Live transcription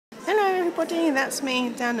everybody, that's me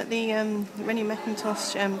down at the Rennie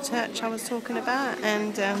Mackintosh church I was talking about,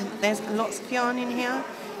 and there's lots of yarn in here.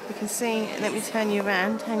 You can see, let me turn you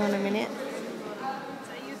around, hang on a minute.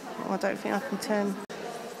 Oh, I don't think I can turn.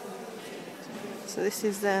 So this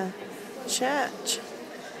is the church.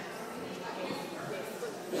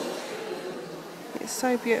 It's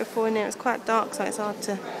so beautiful in there. It's quite dark, so it's hard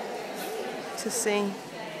to see.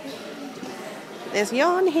 There's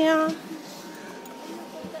yarn here.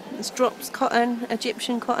 There's drops cotton,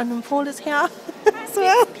 Egyptian cotton, and Paula's here as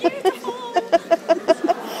well.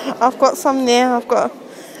 I've got some there. I've got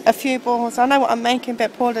a few balls. I know what I'm making,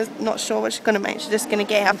 but Paula's not sure what she's going to make. She's just going to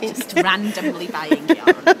get it, I think. Just randomly buying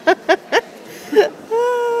yarn.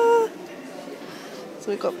 So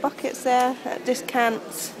we've got buckets there at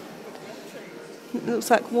discounts. It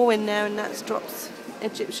looks like wool in there, and that's drops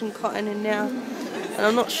Egyptian cotton in there. And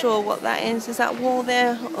I'm not sure what that is. Is that wool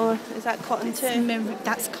there, or is that cotton too?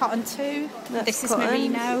 That's cotton too. This cotton. Is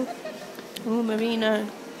merino. Oh, merino.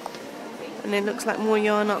 And it looks like more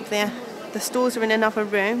yarn up there. The stores are in another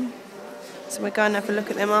room, so we're going to have a look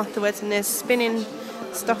at them afterwards. And there's spinning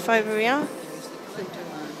stuff over here.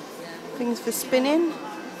 Things for spinning.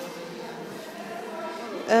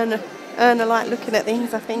 Erna like looking at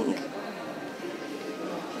these, I think.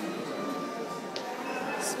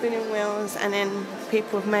 Spinning wheels, and then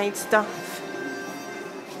people have made stuff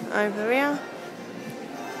over here.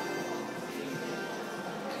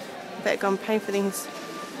 Better go and pay for these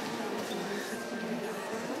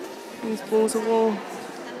balls of wool.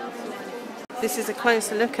 This is a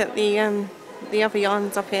closer look at the other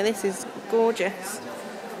yarns up here. This is gorgeous.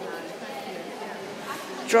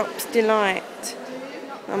 Drops Delight.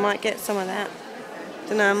 I might get some of that.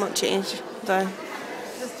 Don't know how much it is though.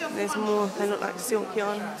 There's more. They look like silk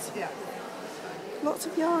yarns. Lots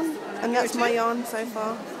of yarn, and that's my yarn so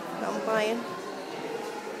far that I'm buying.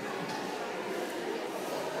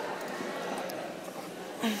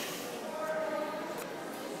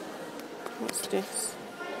 What's this?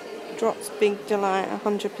 Drops Big Delight,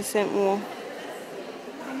 100% wool.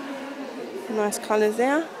 Nice colours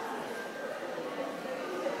there.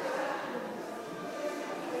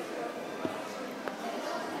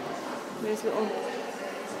 There's little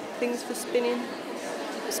things for spinning,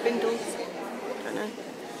 spindles, I don't know.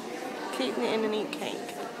 Keep knitting and eat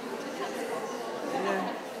cake.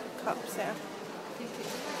 And cups there.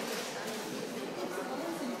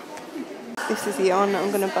 This is the yarn that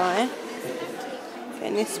I'm going to buy.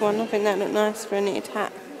 Getting this one, I think that looked nice for a knitted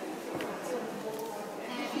hat.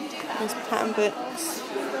 There's pattern books,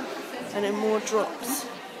 and then more drops.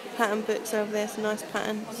 Pattern books over there, some nice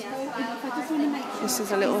patterns. This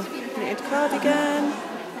is a little knitted cardigan.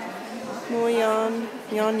 More yarn,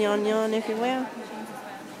 yarn everywhere.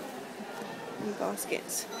 And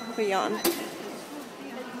baskets for yarn.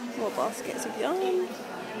 More baskets of yarn.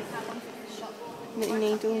 Knitting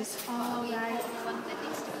needles.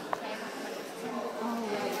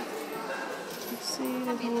 Let's see,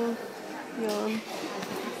 there's more yarn.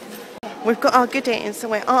 We've got our goodies, so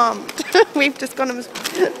we're armed. We've just gone and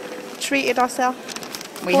treated ourselves.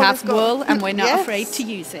 We have wool, and we're not afraid to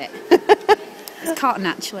use it. It's cotton,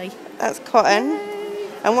 actually. That's cotton.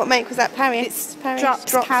 Yay. And what make was that? Paris? It's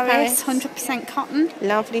drops Paris, 100% cotton.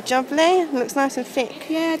 Lovely jubbly. Looks nice and thick.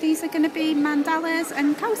 Yeah, these are going to be mandalas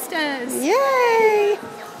and coasters. Yay!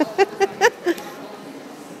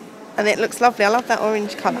 And it looks lovely. I love that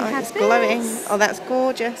orange colour. It's glowing. Oh, that's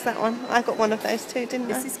gorgeous, that one. I got one of those too,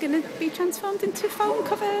 didn't I? This is going to be transformed into foam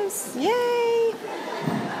covers. Yay!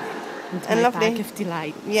 And lovely. Bag of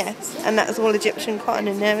delight. Yes, and that's all Egyptian cotton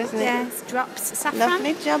in there, isn't it? Yes, drops saffron.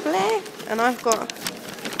 Lovely jubbly. And I've got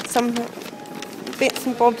some bits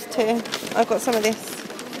and bobs too. I've got some of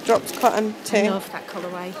this drops cotton too. I love that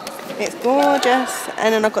colourway. It's gorgeous.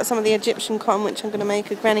 And then I've got some of the Egyptian cotton, which I'm going to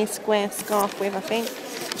make a granny square scarf with, I think.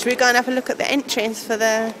 Should we go and have a look at the entries for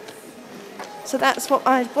the... So that's what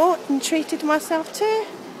I bought and treated myself to.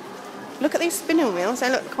 Look at these spinning wheels. They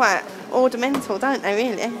look quite ornamental, don't they,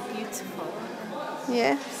 really? Beautiful.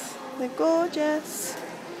 Yes, they're gorgeous.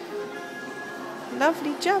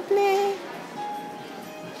 Lovely jubbly.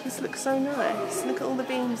 This looks so nice. Look at all the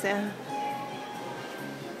beams there.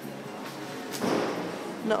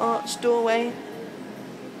 And the arched doorway.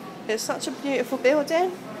 It's such a beautiful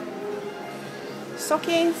building.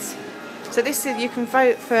 Sockies. So this is, you can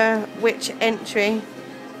vote for which entry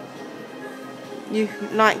you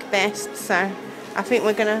like best. So I think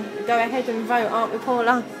we're going to go ahead and vote, aren't we,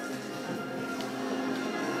 Paula?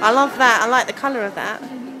 I love that. I like the colour of that.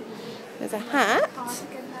 There's a hat.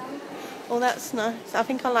 Oh, that's nice. I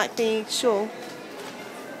think I like the shawl.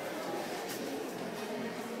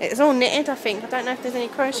 It's all knitted, I think. I don't know if there's any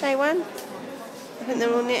crochet one. I think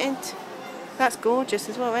they're all knitted. That's gorgeous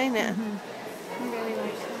as well, ain't it? I really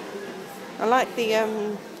like it. I like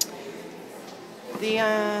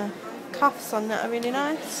the cuffs on that are really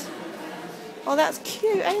nice. Oh, that's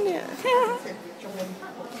cute, ain't it?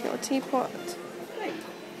 Little teapot.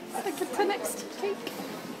 Like a Tunnocks cake.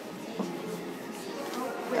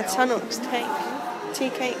 A Tunnocks tea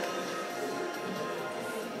cake.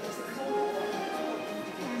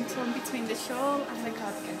 And one between the shawl and the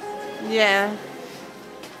cardigan. Yeah.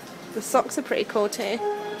 The socks are pretty cool too.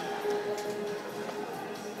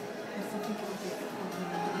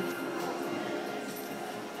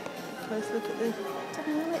 Let's look at the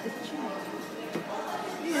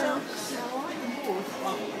socks.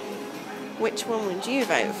 Which one would you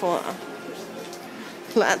vote for?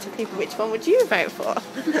 Lots of people, which one would you vote for?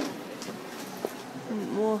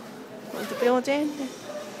 More of the building.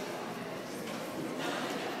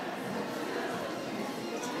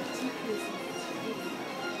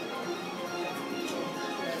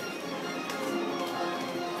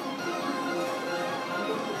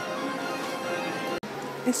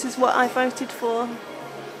 This is what I voted for.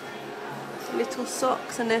 Little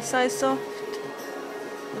socks, and they're so soft.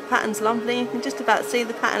 The pattern's lovely. You can just about see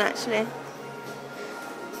the pattern actually.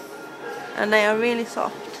 And they are really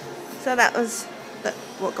soft. So that was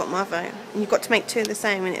what got my vote. And you've got to make two the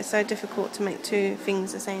same, and it's so difficult to make two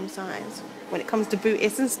things the same size when it comes to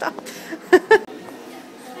booties and stuff.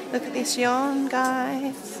 Look at this yarn,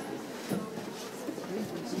 guys.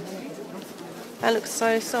 That looks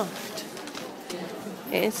so soft.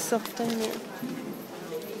 It is soft, isn't it?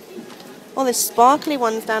 Oh, there's sparkly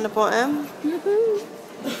ones down the bottom.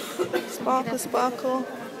 Sparkle, sparkle.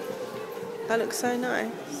 That looks so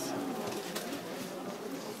nice.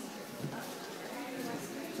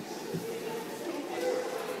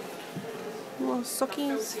 More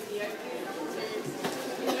sockies.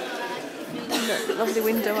 Look, lovely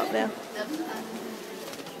window up there.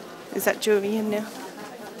 Is that jewellery in there?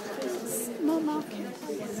 More market.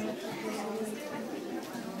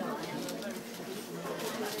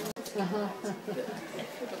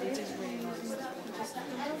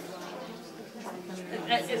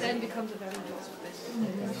 It then becomes a very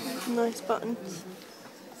nice buttons.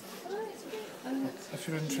 If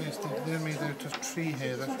you're interested, they're made out of tree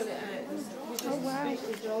heather. Oh wow,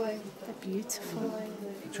 they're beautiful.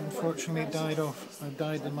 Which unfortunately died off. I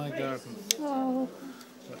died in my garden. Oh.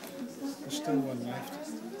 But there's still one left.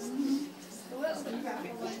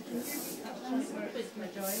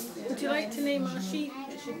 Would you like to name our sheep?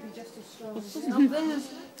 It should be just as strong. Up there.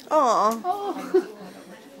 Oh.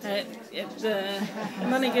 The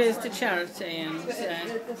money goes to charity, and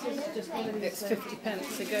it's 50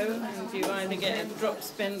 pence a go, and you either get a drop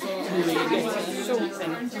spend or you get a short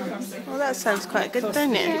spend. Well, that sounds quite good,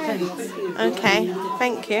 doesn't it? Okay,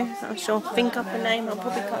 thank you. I shall think up a name. I'll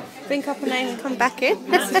probably think up a name and come back in.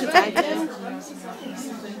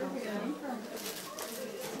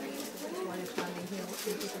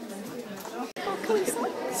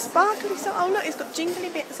 Sparkly socks. Oh look, it's got jingly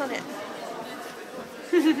bits on it.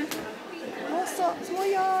 More socks, more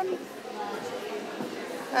yarn.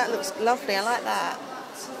 That looks lovely, I like that.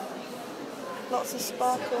 Lots of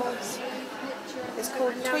sparkles. It's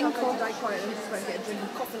called Twinkle.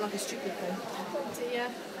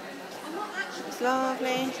 It's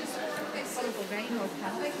lovely.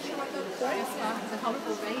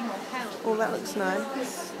 Oh, that looks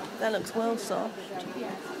nice. That looks well soft.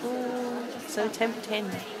 Oh, so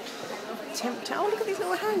tempting. Oh, look at these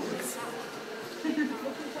little hands.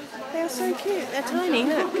 They are so cute. They're tiny,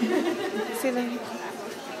 look. See the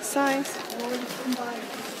size?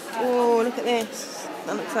 Oh, look at this.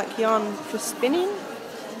 That looks like yarn for spinning.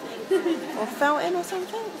 Or felting or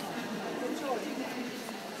something.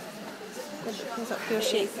 Comes up for your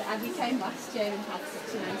sheep. We came last year and had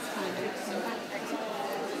such a nice time.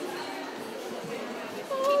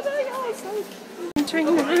 Oh, they are so cute. Entering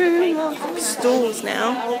the room of stalls now.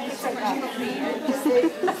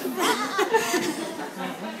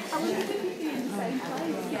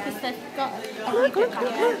 Look. Look at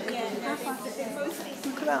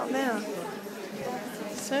that there.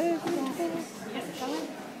 So beautiful.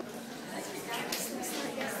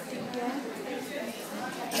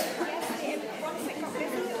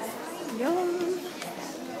 Yum.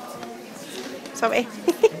 Sorry.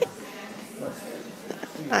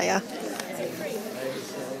 Hiya.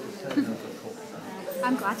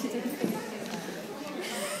 I'm glad you didn't.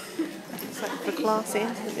 It's like for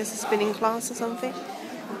classes. It's a spinning class or something.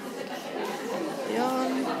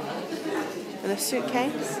 Yarn. And a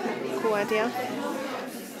suitcase. Cool idea.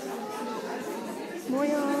 More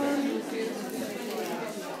yarn.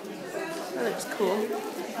 That looks cool.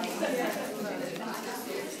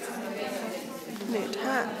 Knit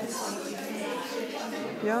hats.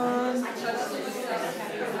 Yarn.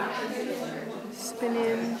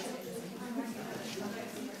 Spinning.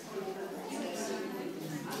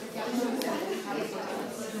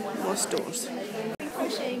 More stores.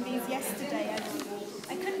 Crocheting these yesterday.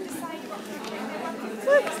 I couldn't decide what to do.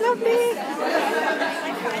 Looks lovely.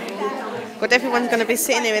 God, everyone's going to be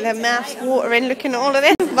sitting here with their mouths watering looking at all of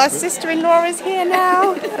this. My sister-in-law is here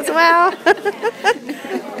now as well.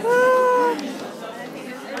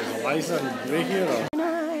 Eliza, we're here.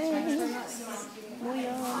 Nice. More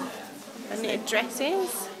yarn. And knitted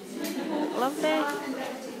dresses. Lovely.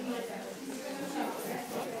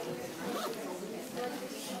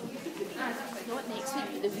 Not next week,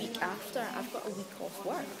 but the week after. I've got a week off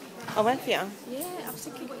work. Oh, have you? Yeah, I was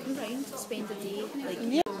thinking come round to spend the day. Like,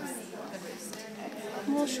 yeah.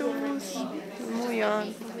 More shawls. More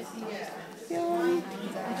yarn. Yarn.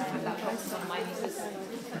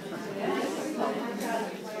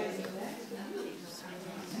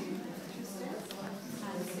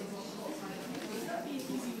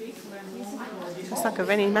 It's like a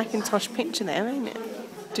Rennie McIntosh picture there, ain't it?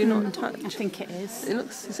 Do not touch. I think it is. It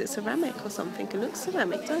looks, is it ceramic or something? It looks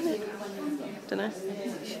ceramic, doesn't it? Don't know.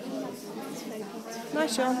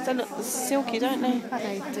 Nice yarn. They look silky, don't they?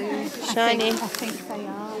 They do. Shiny. I think they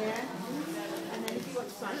are.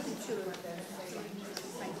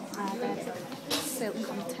 Silk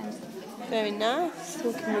content. Very nice.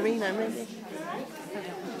 Silky merino, maybe.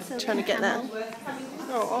 Trying to get that.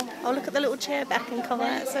 Oh, look at the little chair back and cover.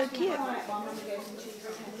 That's so cute.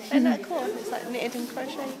 Isn't that cool? It's like knitted and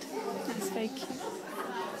crocheted. That's very cute.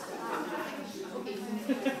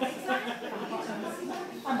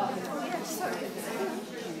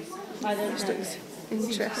 This looks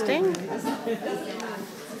interesting.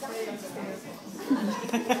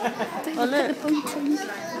 Oh look!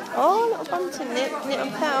 Oh, little bunting, knit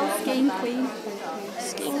and pearl. Skein queen.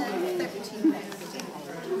 Skein queen.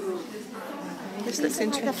 This looks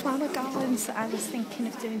interesting. Like the flower garlands. I was thinking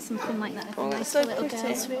of doing something like that. Oh, Nice so little pretty.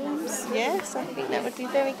 girls' rooms. Yes, I think that would be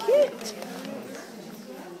very cute.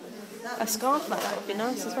 A scarf like that would be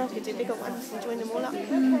nice as well. If you do bigger ones and join them all up.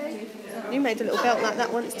 You made a little belt like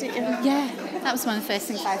that once, didn't you? Yeah, that was one of the first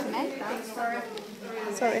things I've made.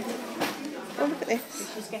 Sorry. Oh, look at this.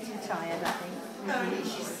 She's getting tired, I think.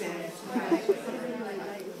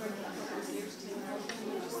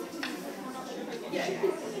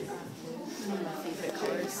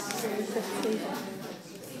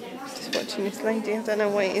 Just watching this lady. I don't know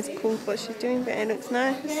what it is called, what she's doing, but it looks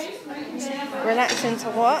nice. Relaxing to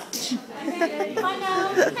watch.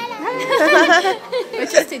 We're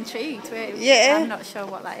just intrigued. I'm not sure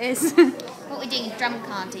what that is. What we're doing is drum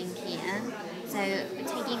carding here. So we're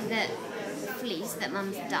taking the fleece that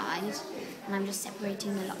Mum's dyed, and I'm just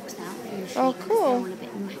separating the locks out. Oh, cool. They're all a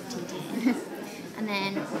bit matted in. And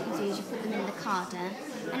then what you do is you put them in the carder,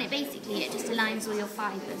 and it just aligns all your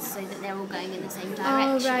fibres so that they're all going in the same direction.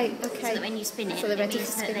 Oh, right, okay. So that when you spin it, So they're ready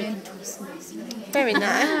means for that they spinning. can twist nicely. Very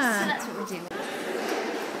nice. So that's what we're doing.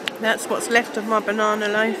 That's what's left of my banana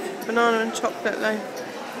loaf. Banana and chocolate loaf.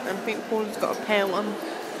 And I think Paula's got a pear one.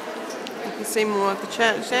 You can see more of the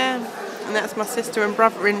church there. And that's my sister and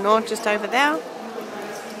brother-in-law just over there.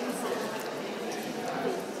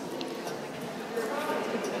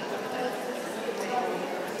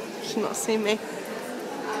 She's not seen me.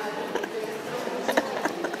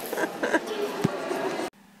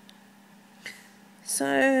 So,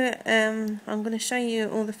 I'm going to show you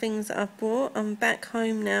all the things that I've bought. I'm back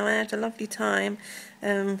home now. I had a lovely time.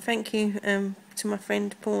 Thank you to my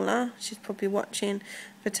friend Paula. She's probably watching,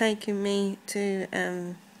 for taking me to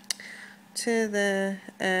the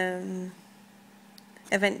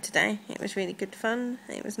event today. It was really good fun.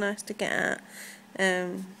 It was nice to get out.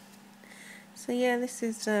 So yeah, this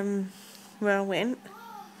is where I went.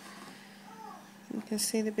 You can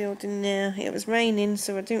see the building now. It was raining,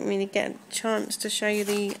 so I didn't really get a chance to show you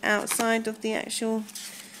the outside of the actual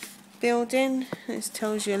building. This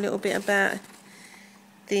tells you a little bit about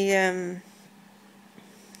the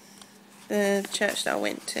church that I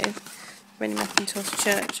went to, Rennie McIntosh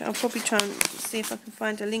Church. I'll probably try and see if I can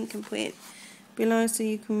find a link and put it below so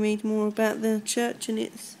you can read more about the church. And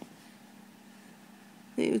it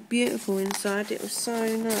was beautiful inside. It was so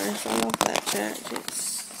nice. I love that church.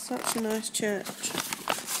 It's such a nice church.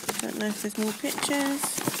 I don't know if there's more pictures.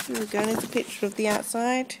 Here we go. There's a picture of the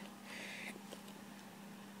outside.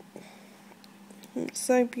 It's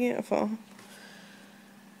so beautiful.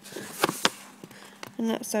 And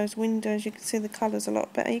that's those windows. You can see the colours a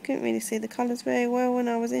lot better. You couldn't really see the colours very well when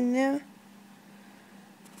I was in there.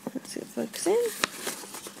 Let's see it focusing.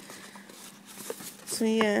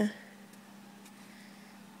 the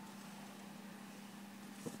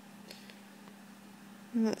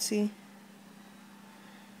let's see,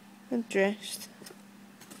 addressed.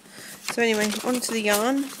 So anyway, onto the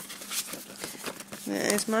yarn.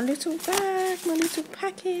 There's my little bag, my little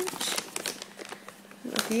package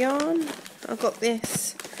of yarn. I got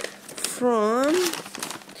this from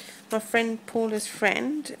my friend Paula's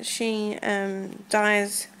friend. She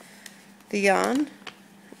dyes the yarn,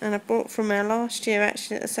 and I bought from her last year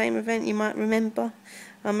actually at the same event, you might remember.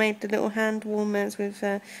 I made the little hand warmers with,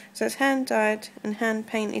 so it's hand dyed and hand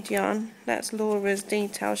painted yarn. That's Laura's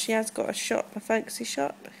detail. She has got a shop, a folksy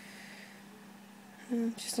shop.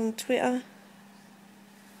 She's on Twitter.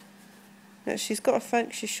 But she's got a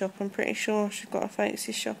folksy shop, I'm pretty sure she's got a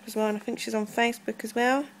folksy shop as well, and I think she's on Facebook as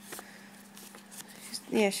well.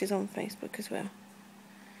 She's on Facebook as well.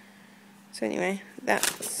 So anyway,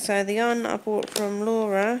 so the yarn that I bought from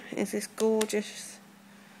Laura is this gorgeous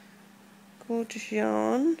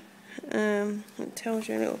yarn. It tells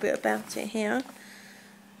you a little bit about it here.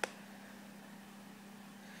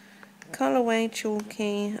 Colourway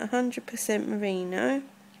chalky, 100% merino,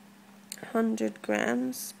 100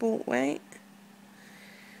 grams, sport weight.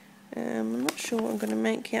 I'm not sure what I'm going to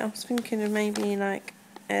make yet. I was thinking of maybe like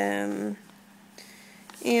ear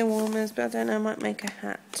warmers, but I don't know, I might make a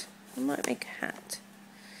hat.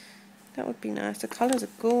 That would be nice. The colours are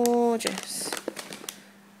gorgeous.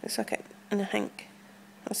 It's like a hank,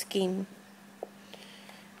 a scheme.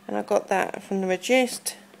 And I got that from the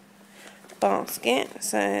reduced basket.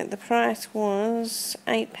 So the price was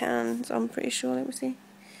 £8, I'm pretty sure. Let me see.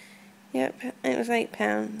 Yep, it was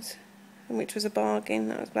 £8, which was a bargain.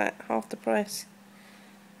 That was about half the price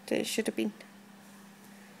that it should have been.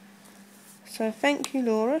 So thank you,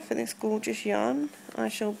 Laura, for this gorgeous yarn. I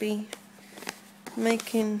shall be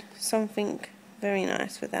making something very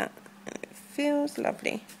nice with that. And it feels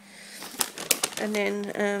lovely. And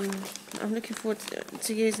then I'm looking forward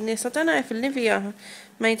to using this. I don't know if Olivia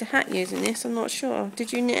made a hat using this. I'm not sure.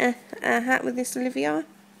 Did you knit a hat with this, Olivia?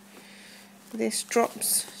 This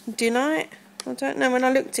Drops Delight? I don't know. When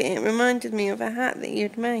I looked at it, it reminded me of a hat that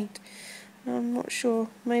you'd made. I'm not sure.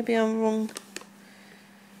 Maybe I'm wrong.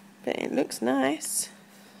 But it looks nice.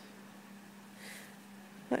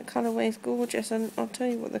 That colourway is gorgeous, and I'll tell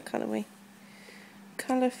you what the colourway.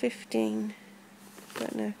 Colour 15.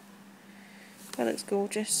 Don't know. That looks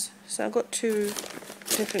gorgeous. So I've got 2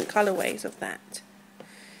 different colourways of that.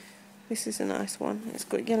 This is a nice one. It's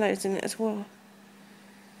got yellows in it as well.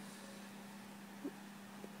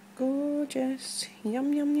 Gorgeous.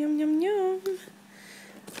 Yum yum yum yum yum.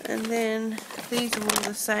 And then these are all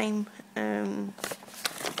the same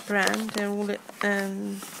brand. They're all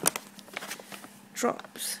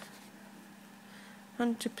Drops,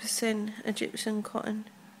 100% Egyptian cotton.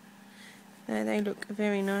 They look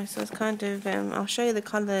very nice. So it's kind of I'll show you the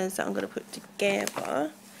colours that I'm going to put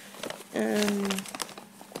together. Let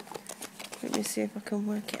me see if I can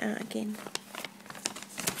work it out again.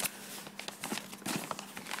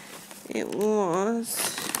 It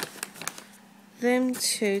was them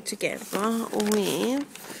 2 together with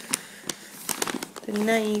the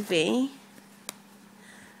navy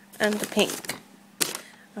and the pink.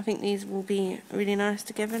 I think these will be really nice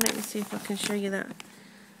together. Let me see if I can show you that.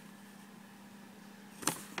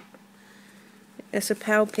 It's a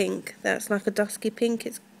pale pink. That's like a dusky pink.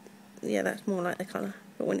 That's more like the colour.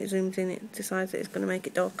 But when it zooms in, it decides that it's going to make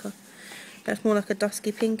it darker. That's more like a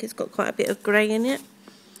dusky pink. It's got quite a bit of grey in it,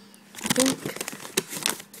 I think.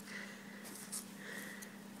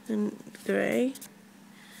 And grey.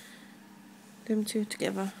 Them 2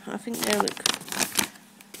 together. I think they look.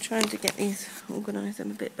 Trying to get these, organise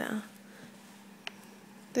them a bit better.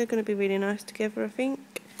 They're going to be really nice together, I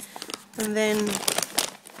think. And then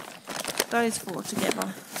those 4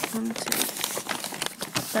 together. 1,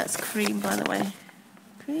 2. That's cream, by the way.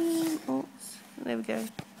 Cream. Oops. There we go.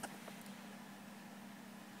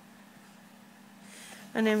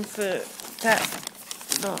 And then for that,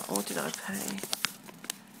 what did I pay?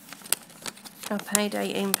 I paid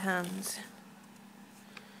 £18.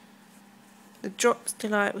 The Drops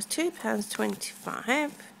Delight was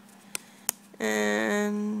 £2.25,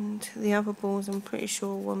 and the other balls I'm pretty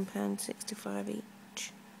sure £1.65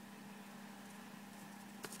 each.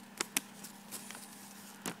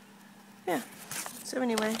 Yeah. So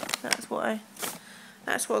anyway, that's what I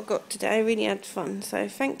got today. I really had fun. So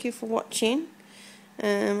thank you for watching.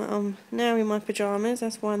 I'm now in my pyjamas.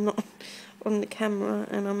 That's why I'm not on the camera,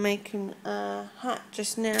 and I'm making a hat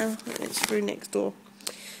just now. It's through next door.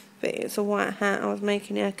 But it's a white hat. I was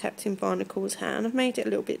making a Captain Barnacle's hat, and I've made it a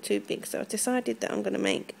little bit too big, so I decided that I'm going to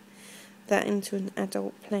make that into an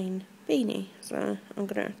adult plain beanie. So I'm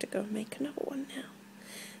going to have to go and make another one now.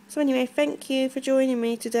 So anyway, thank you for joining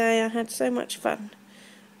me today. I had so much fun.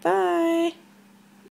 Bye.